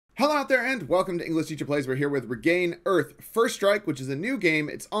Hello out there and welcome to English Teacher Plays. We're here with Regain Earth First Strike, which is a new game.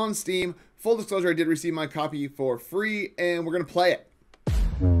 It's on Steam. Full disclosure, I did receive my copy for free and we're going to play it.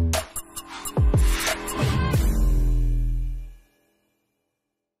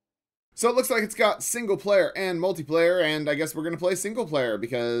 So it looks like it's got single player and multiplayer, and I guess we're going to play single player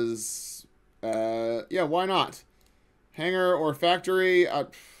because, yeah, why not? Hangar or factory?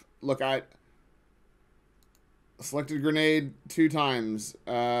 Look, I selected grenade 2 times.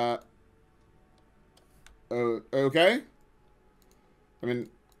 Okay. I mean,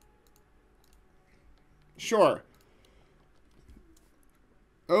 sure.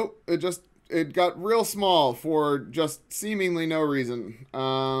 Oh, it got real small for just seemingly no reason.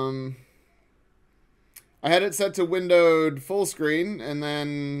 I had it set to windowed full screen, and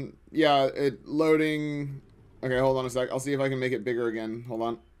then, yeah, it loading. Okay, hold on a sec. I'll see if I can make it bigger again. Hold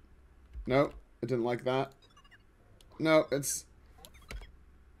on. Nope, it didn't like that. No, it's...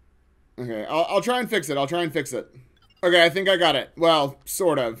 Okay, I'll try and fix it. I'll try and fix it. Okay, I think I got it. Well,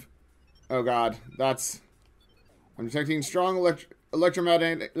 sort of. Oh, God. That's... I'm detecting strong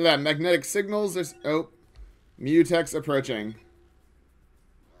magnetic signals. There's... Oh. Mutex approaching.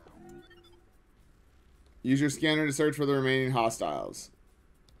 Use your scanner to search for the remaining hostiles.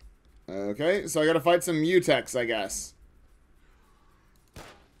 Okay, so I gotta fight some Mutex, I guess.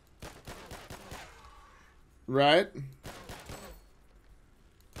 Right?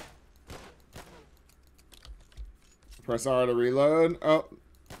 Press R to reload. Oh.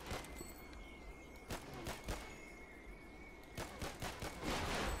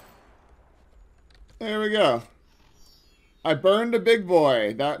 There we go. I burned a big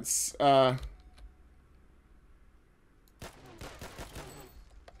boy. That's,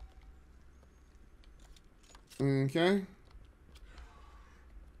 okay.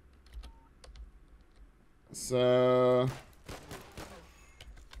 So...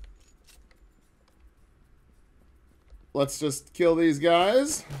 let's just kill these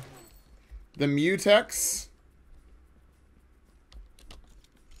guys. The Mutex.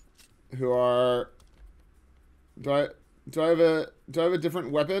 Who are... Do I have a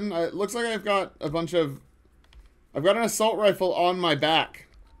different weapon? It looks like I've got a bunch of... I've got an assault rifle on my back.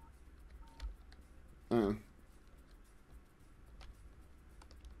 Oh.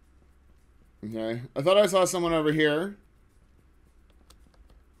 Okay. I thought I saw someone over here.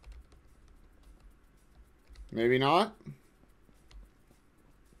 Maybe not.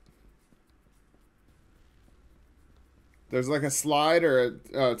 There's like a slide or a...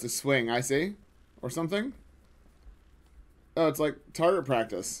 Oh, it's a swing, I see. Or something. Oh, it's like target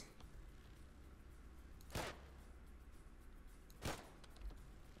practice.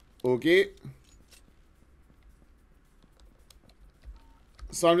 Okay.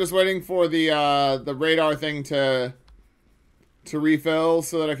 So I'm just waiting for the radar thing to refill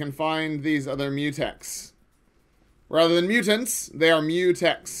so that I can find these other Mutex. Rather than mutants, they are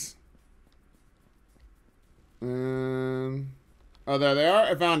Mutex. Oh, there they are.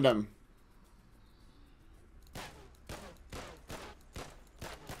 I found them.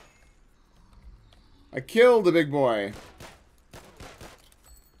 I killed the big boy.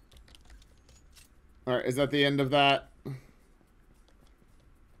 Alright, is that the end of that?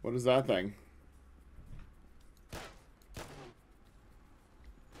 What is that thing?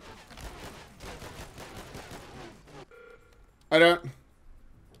 I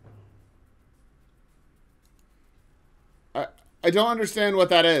don't understand what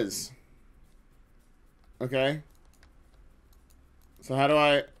that is. Okay. So how do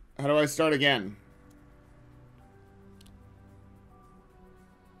I start again?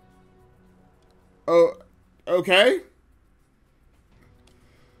 Oh, okay.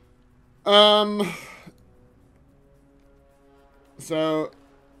 So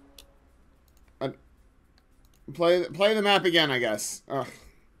play the map again, I guess. Ugh.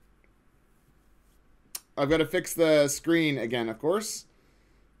 I've got to fix the screen again, of course.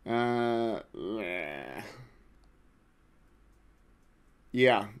 Yeah.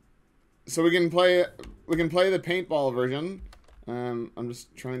 So we can play the paintball version. I'm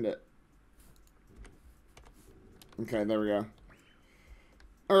just trying to... Okay, there we go.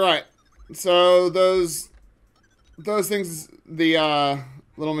 Alright. So those things, the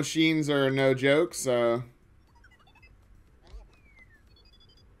little machines are no joke, so...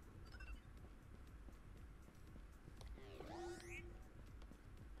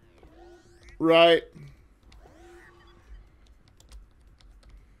 Right.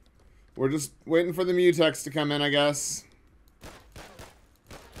 We're just waiting for the Mutex to come in, I guess.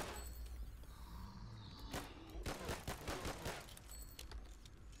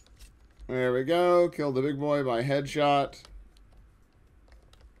 There we go. Killed the big boy by headshot.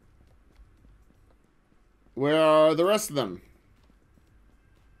 Where are the rest of them?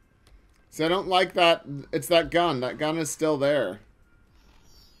 See, I don't like that. It's that gun. That gun is still there.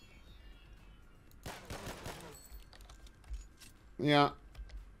 Yeah.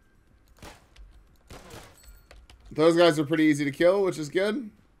 Those guys are pretty easy to kill, which is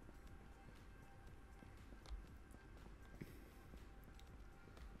good.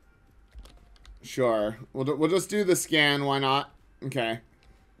 Sure. We'll just do the scan. Why not? Okay.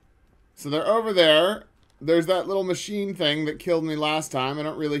 So they're over there. There's that little machine thing that killed me last time. I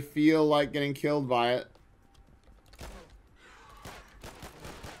don't really feel like getting killed by it.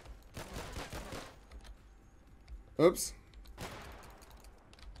 Oops.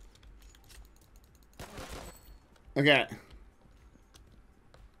 Okay.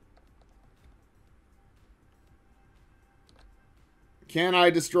 Can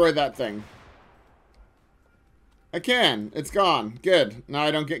I destroy that thing? I can. It's gone. Good. Now I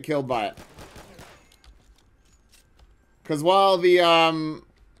don't get killed by it. Because while the,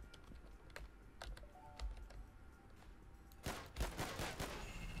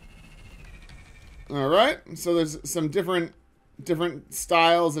 Alright, so there's some different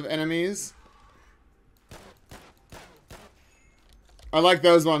styles of enemies. I like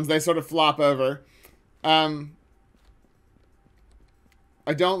those ones. They sort of flop over. I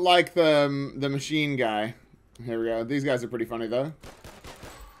don't like the machine guy. Here we go. These guys are pretty funny, though.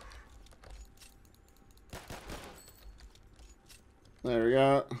 There we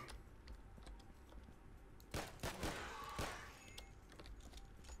go.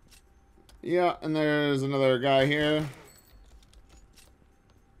 Yeah, and there's another guy here.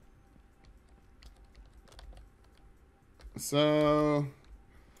 So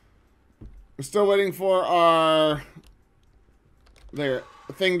we're still waiting for our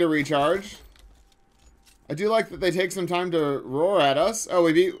thing to recharge. I do like that they take some time to roar at us. Oh,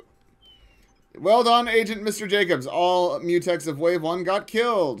 we beat... Well done, Agent Mr. Jacobs. All mutechs of Wave 1 got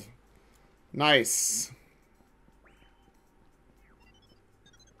killed. Nice.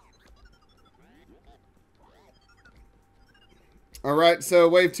 Alright, so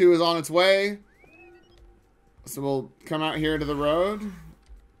Wave 2 is on its way. So we'll come out here to the road.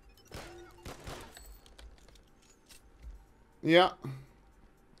 Yeah.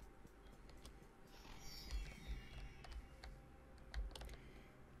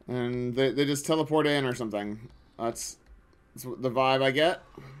 And they just teleport in or something. That's the vibe I get.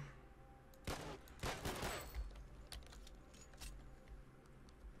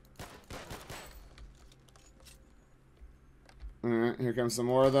 Alright, here comes some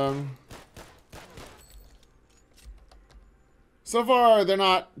more of them. So far, they're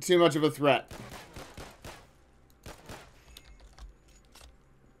not too much of a threat.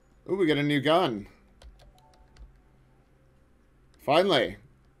 Ooh, we get a new gun. Finally.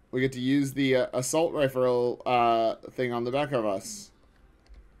 We get to use the assault rifle thing on the back of us.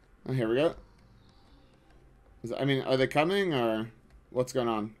 Oh, here we go. I mean, are they coming or what's going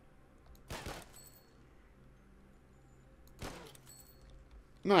on?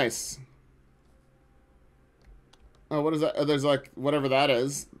 Nice. Oh, what is that? Oh, there's like, whatever that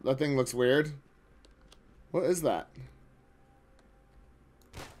is. That thing looks weird. What is that?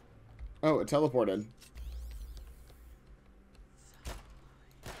 Oh, it teleported.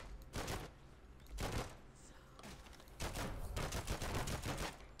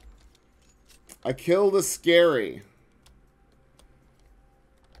 I killed a scary.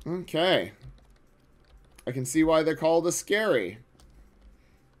 Okay. I can see why they're called a scary.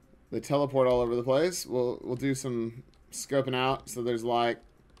 They teleport all over the place. We'll do some scoping out. So there's like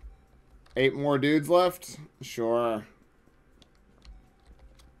 8 more dudes left. Sure.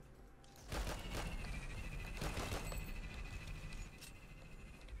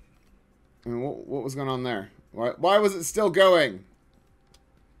 I mean, what was going on there? Why was it still going?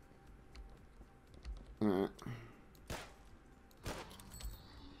 Alright.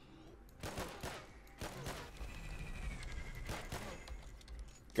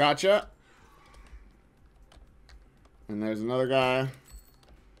 Gotcha. And there's another guy.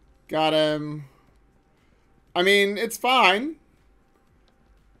 Got him. I mean, it's fine.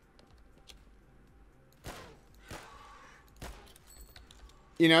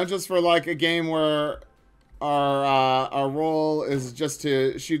 You know, just for like a game where our role is just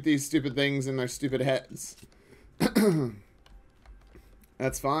to shoot these stupid things in their stupid heads.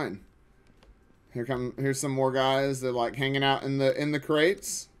 That's fine. Here's some more guys. They're like hanging out in the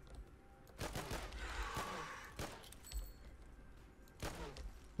crates.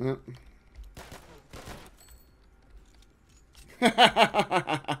 Yep.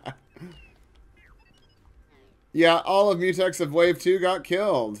 Yeah, all of mutechs of Wave 2 got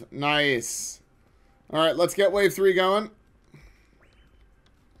killed. Nice. Alright, let's get wave 3 going.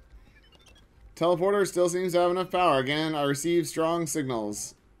 Teleporter still seems to have enough power. Again, I receive strong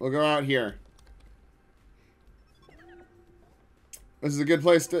signals. We'll go out here. This is a good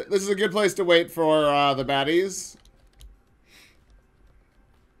place to wait for the baddies.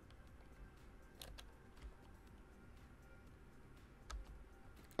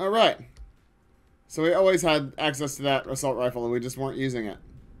 Alright. So we always had access to that assault rifle and we just weren't using it.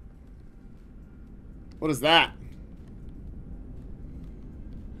 What is that?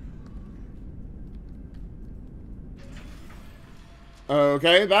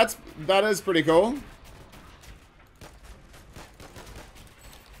 Okay, that is pretty cool.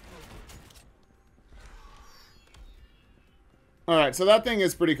 Alright, so that thing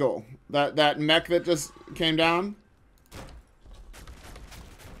is pretty cool. That mech that just came down.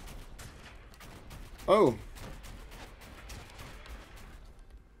 Oh.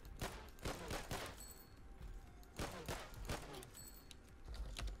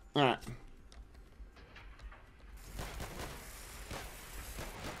 Alright.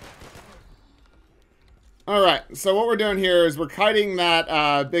 Alright, so what we're doing here is we're kiting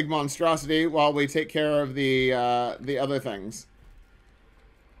that big monstrosity while we take care of the other things.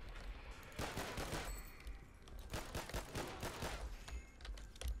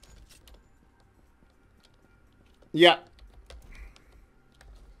 Yeah.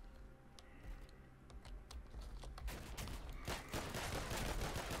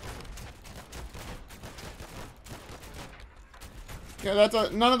 Yeah,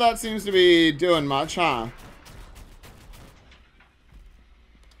 none of that seems to be doing much, huh?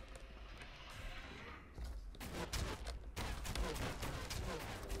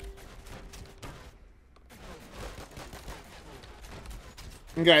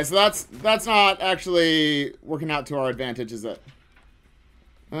 Okay, so that's not actually working out to our advantage, is it?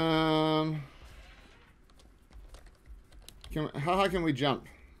 How high can we jump?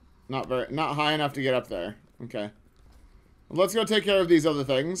 Not high enough to get up there. Okay. Well, let's go take care of these other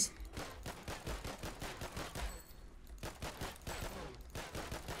things.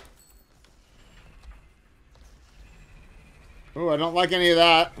 Oh, I don't like any of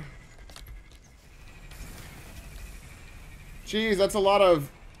that. Jeez, that's a lot of...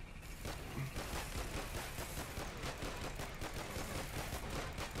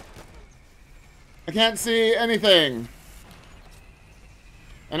 I can't see anything.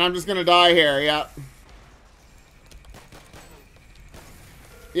 And I'm just gonna die here, yeah.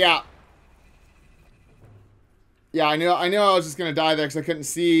 Yeah. Yeah, I knew I was just gonna die there because I couldn't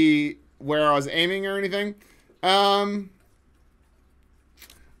see where I was aiming or anything. I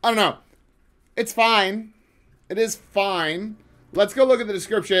don't know. It's fine. It is fine. Let's go look at the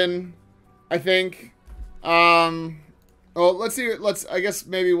description, I think. Well, let's see. I guess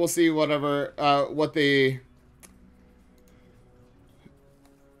maybe we'll see whatever,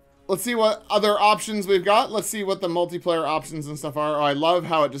 let's see what other options we've got. Let's see what the multiplayer options and stuff are. Oh, I love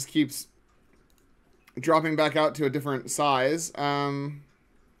how it just keeps dropping back out to a different size. So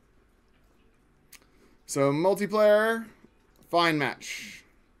multiplayer, fine match.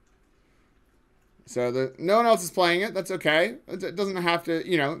 So no one else is playing it. That's okay. It doesn't have to,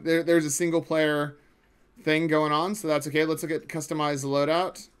 you know, there's a single player thing going on, so that's okay. Let's look at customize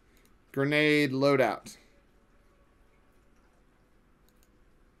loadout. Grenade loadout.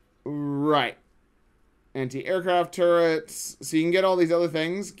 Right. Anti-aircraft turrets. So you can get all these other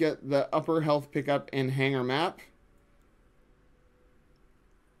things. Get the upper health pickup and hangar map.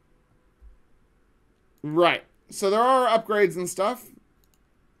 Right. So there are upgrades and stuff.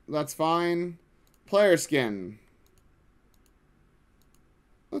 That's fine. Player skin.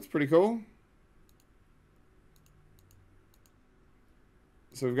 That's pretty cool.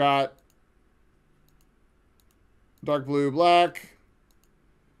 So we've got dark blue, black.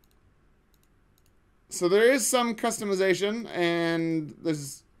 So there is some customization, and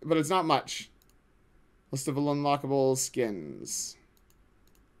but it's not much. List of unlockable skins.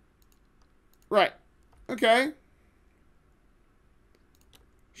 Right. Okay.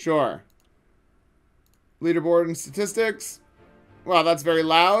 Sure. Leaderboard and statistics. Wow, that's very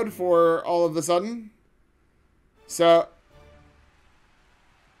loud for all of the sudden. So,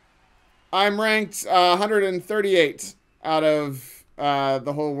 I'm ranked 138 out of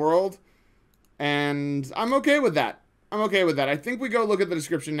the whole world. And I'm okay with that. I'm okay with that. I think we go look at the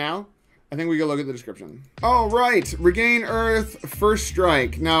description now. All right, regain Earth, first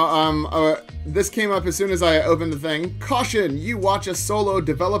strike. Now, this came up as soon as I opened the thing. Caution, you watch a solo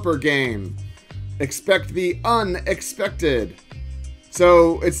developer game. Expect the unexpected.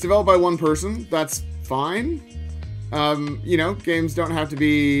 So, it's developed by one person. That's fine. You know, games don't have to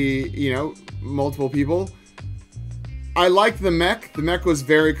be, you know, multiple people. I liked the mech. The mech was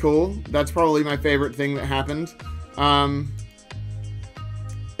very cool. That's probably my favorite thing that happened.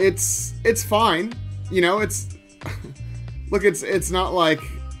 It's fine. You know, it's look, it's not like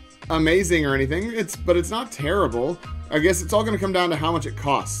amazing or anything. But it's not terrible. I guess it's all going to come down to how much it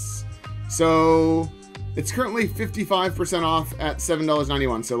costs. So it's currently 55% off at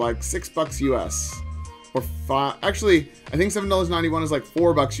 $7.91. So like $6 US. Or actually, I think $7.91 is like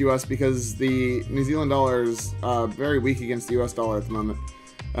 $4 US because the New Zealand dollar is very weak against the US dollar at the moment.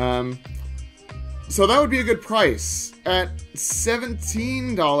 So that would be a good price. At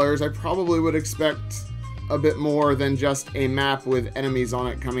 $17, I probably would expect a bit more than just a map with enemies on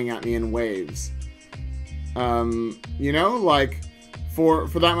it coming at me in waves. You know, like for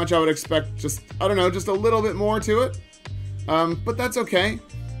that much, I would expect just, I don't know, just a little bit more to it. But that's okay.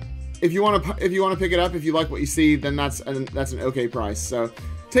 If you want to pick it up, if you like what you see, then that's an okay price. So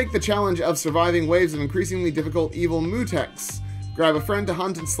take the challenge of surviving waves of increasingly difficult evil mutex. Grab a friend to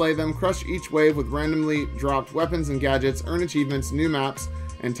hunt and slay them, crush each wave with randomly dropped weapons and gadgets, earn achievements, new maps,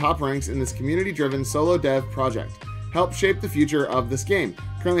 and top ranks in this community-driven solo dev project. Help shape the future of this game.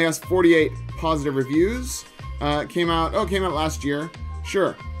 Currently has 48 positive reviews. Came out last year.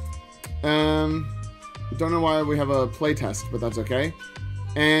 Sure. Don't know why we have a playtest, but that's okay.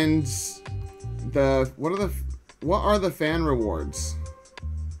 And what are the fan rewards?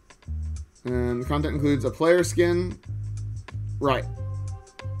 And the content includes a player skin. Right.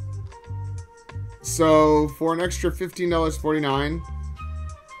 So for an extra $15.49,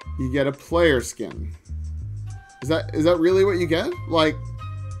 you get a player skin. Is that really what you get? Like,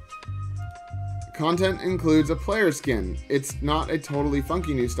 content includes a player skin. It's not a totally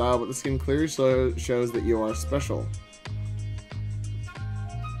funky new style, but the skin clearly shows that you are special.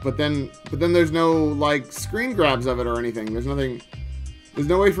 But then there's no, like, screen grabs of it or anything. There's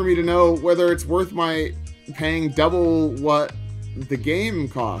no way for me to know whether it's worth my paying double what the game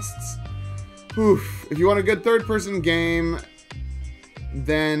costs. Oof. If you want a good third-person game,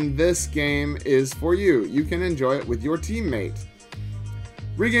 then this game is for you. You can enjoy it with your teammate.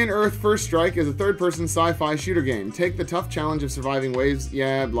 Regain Earth First Strike is a third-person sci-fi shooter game. Take the tough challenge of surviving waves.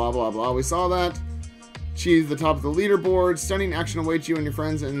 Yeah, blah, blah, blah. We saw that. Achieve the top of the leaderboard. Stunning action awaits you and your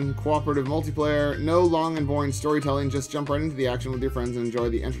friends in cooperative multiplayer. No long and boring storytelling. Just jump right into the action with your friends and enjoy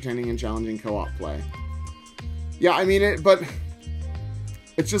the entertaining and challenging co-op play. Yeah, I mean but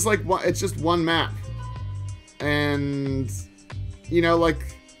it's just like it's just one map, and you know,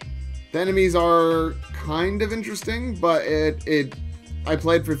 like, the enemies are kind of interesting, but I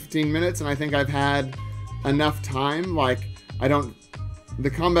played for 15 minutes and I think I've had enough time. Like, the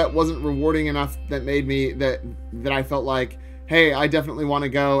combat wasn't rewarding enough that made me, that I felt like, hey, I definitely want to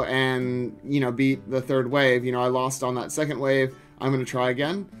go and, you know, beat the third wave. You know, I lost on that second wave. I'm going to try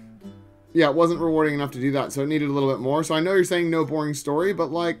again. Yeah, it wasn't rewarding enough to do that, so it needed a little bit more. So I know you're saying no boring story,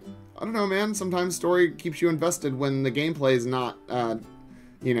 but, like, I don't know, man. Sometimes story keeps you invested when the gameplay is not,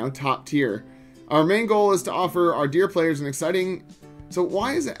 you know, top tier. Our main goal is to offer our dear players an exciting... So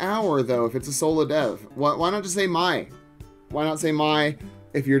why is it our, though, if it's a solo dev? Why not just say my? Why not say my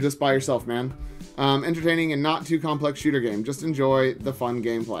if you're just by yourself, man? Entertaining and not too complex shooter game. Just enjoy the fun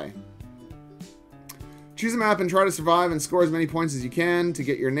gameplay. Choose a map and try to survive and score as many points as you can to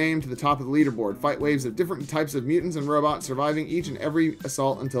get your name to the top of the leaderboard. Fight waves of different types of mutants and robots, surviving each and every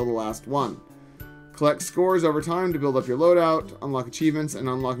assault until the last one. Collect scores over time to build up your loadout, unlock achievements, and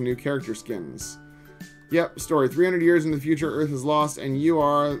unlock new character skins. Yep, story. 300 years in the future, Earth is lost, and you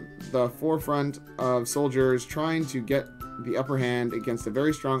are the forefront of soldiers trying to get the upper hand against a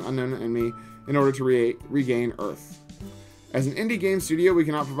very strong unknown enemy in order to regain Earth. As an indie game studio, we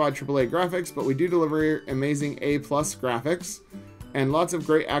cannot provide AAA graphics, but we do deliver amazing A+ graphics and lots of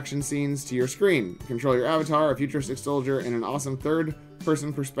great action scenes to your screen. Control your avatar, a futuristic soldier, in an awesome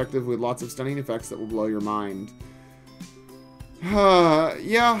third-person perspective with lots of stunning effects that will blow your mind.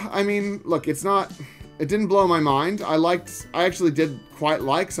 Yeah, I mean, look, it didn't blow my mind. I actually did quite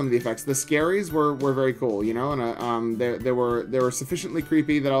like some of the effects. The scaries were very cool, you know, and they were sufficiently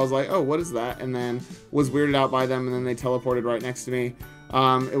creepy that I was like, oh, what is that? And then was weirded out by them, and then they teleported right next to me.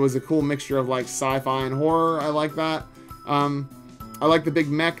 It was a cool mixture of, like, sci-fi and horror. I like that. I like the big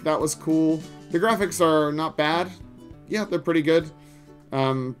mech. That was cool. The graphics are not bad. Yeah, they're pretty good.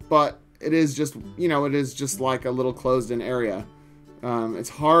 But it is just, you know, it is just like a little closed-in area. It's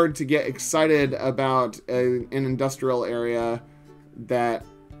hard to get excited about an industrial area that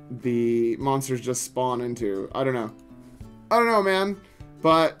the monsters just spawn into. I don't know, man.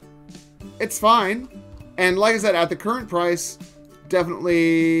 But it's fine. And like I said, at the current price,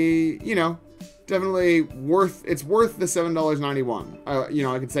 definitely definitely worth, it's worth the $7.91. You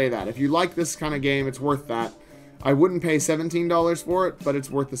know, I could say that. If you like this kind of game, it's worth that. I wouldn't pay $17 for it, but it's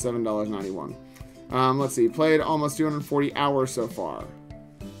worth the $7.91. Let's see, played almost 240 hours so far.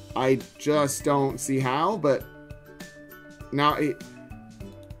 I just don't see how, but now, so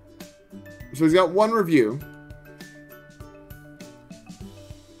he's got one review.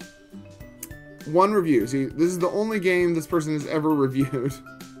 One review. See, this is the only game this person has ever reviewed.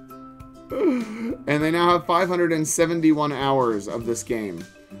 And they now have 571 hours of this game.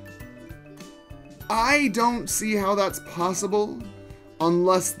 I don't see how that's possible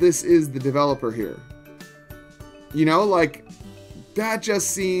unless this is the developer here. You know, like, that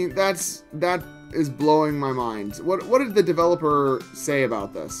just seems, that is blowing my mind. What did the developer say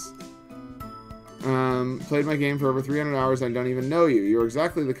about this? Played my game for over 300 hours. I don't even know you. You're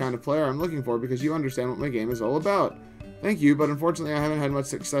exactly the kind of player I'm looking for because you understand what my game is all about. Thank you, but unfortunately I haven't had much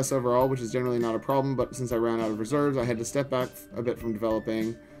success overall, which is generally not a problem, but since I ran out of reserves, I had to step back a bit from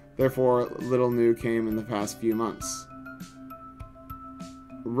developing. Therefore, little new came in the past few months.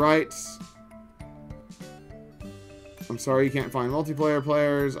 Right. I'm sorry you can't find multiplayer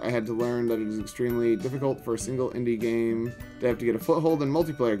players. I had to learn that it is extremely difficult for a single indie game to have to get a foothold in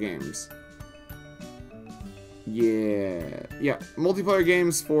multiplayer games. Yeah, multiplayer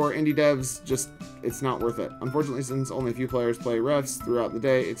games for indie devs, just, it's not worth it. Unfortunately, since only a few players play refs throughout the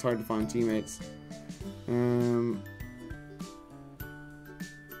day, it's hard to find teammates.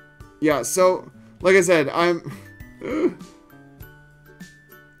 Yeah, so, like I said,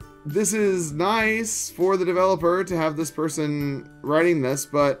 this is nice for the developer to have this person writing this,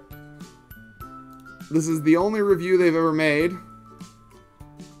 but this is the only review they've ever made.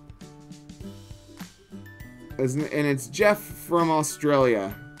 And it's Jeff from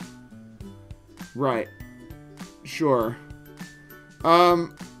Australia. Right. Sure. Yeah,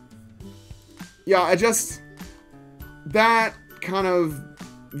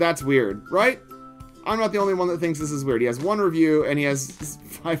 that's weird, right? I'm not the only one that thinks this is weird. He has one review, and he has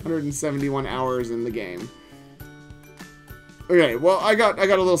 571 hours in the game. Okay, well, I got a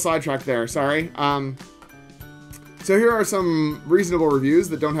little sidetracked there, sorry. So here are some reasonable reviews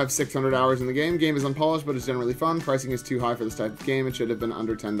that don't have 600 hours in the game. Game is unpolished, but it's generally fun. Pricing is too high for this type of game. It should have been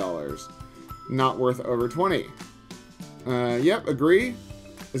under $10. Not worth over 20. Yep, agree.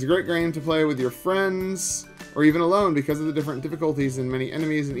 It's a great game to play with your friends, or even alone, because of the different difficulties and many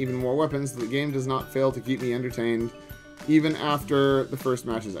enemies and even more weapons. The game does not fail to keep me entertained, even after the first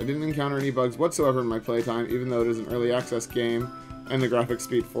matches. I didn't encounter any bugs whatsoever in my playtime, even though it is an early access game, and the graphics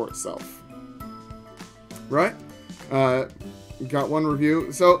speak for itself. Right? Got one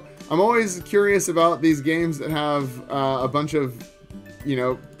review. So, I'm always curious about these games that have a bunch of, you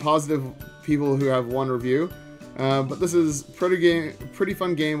know, positive people who have one review. But this is pretty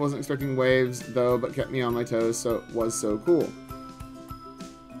fun game. Wasn't expecting waves, though, but kept me on my toes, so it was so cool.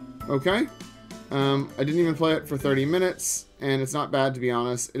 Okay. I didn't even play it for 30 minutes, and it's not bad, to be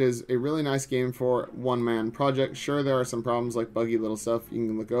honest. It is a really nice game for one-man project. Sure, there are some problems like buggy little stuff. You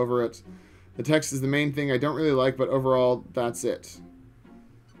can look over it. The text is the main thing I don't really like, but overall, that's it.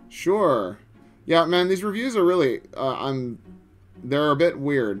 Sure. Yeah, man, these reviews are really, they're a bit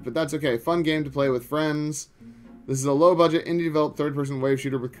weird, but that's okay. Fun game to play with friends. This is a low-budget, indie-developed third-person wave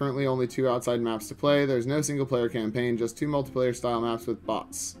shooter with currently only 2 outside maps to play. There's no single-player campaign, just 2 multiplayer-style maps with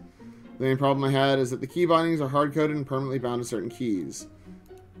bots. The main problem I had is that the key bindings are hard-coded and permanently bound to certain keys.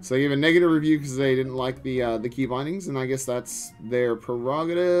 So I gave a negative review because they didn't like the key bindings, and I guess that's their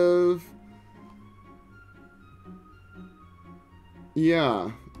prerogative.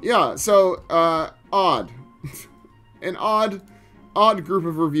 Yeah, so, odd. An odd group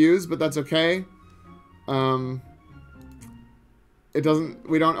of reviews, but that's okay. We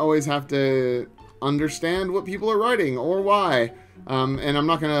don't always have to understand what people are writing, or why. And I'm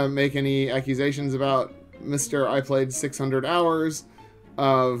not gonna make any accusations about Mr. I played 600 hours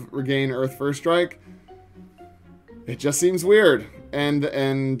of Regain Earth First Strike. It just seems weird.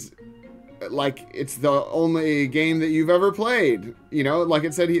 And like, it's the only game that you've ever played, you know. Like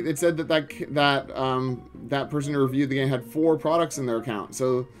it said that person who reviewed the game had 4 products in their account.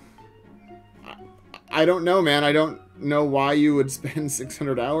 So I don't know, man. I don't know why you would spend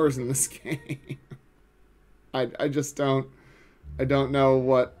 600 hours in this game. I just don't. I don't know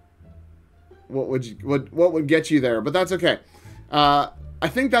what would get you there, but that's okay. I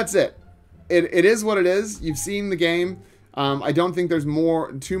think that's it. It is what it is. You've seen the game. I don't think there's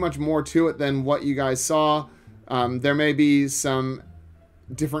too much more to it than what you guys saw. There may be some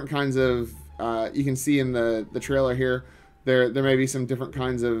different kinds of, you can see in the trailer here, there may be some different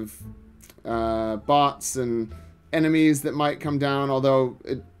kinds of bots and enemies that might come down, although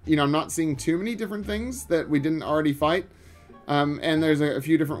you know, I'm not seeing too many different things that we didn't already fight. And there's a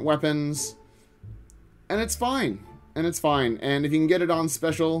few different weapons. And it's fine. And it's fine. And if you can get it on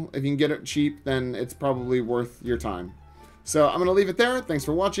special, if you can get it cheap, then it's probably worth your time. So I'm going to leave it there. Thanks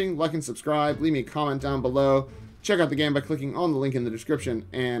for watching. Like and subscribe. Leave me a comment down below. Check out the game by clicking on the link in the description.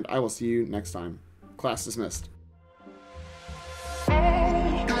 And I will see you next time. Class dismissed.